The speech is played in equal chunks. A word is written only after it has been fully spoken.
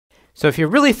So if you're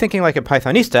really thinking like a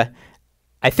Pythonista,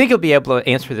 I think you'll be able to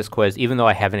answer this quiz even though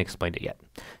I haven't explained it yet.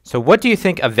 So what do you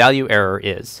think a value error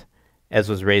is, as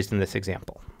was raised in this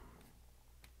example?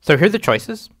 So here are the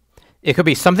choices. It could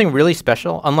be something really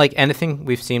special, unlike anything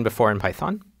we've seen before in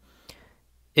Python.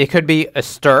 It could be a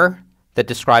stir that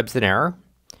describes an error.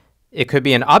 It could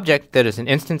be an object that is an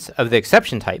instance of the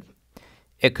exception type.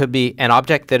 It could be an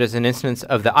object that is an instance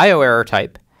of the IO error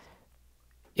type.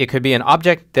 It could be an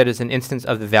object that is an instance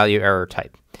of the value error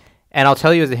type. And I'll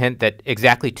tell you as a hint that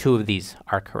exactly 2 of these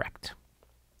are correct.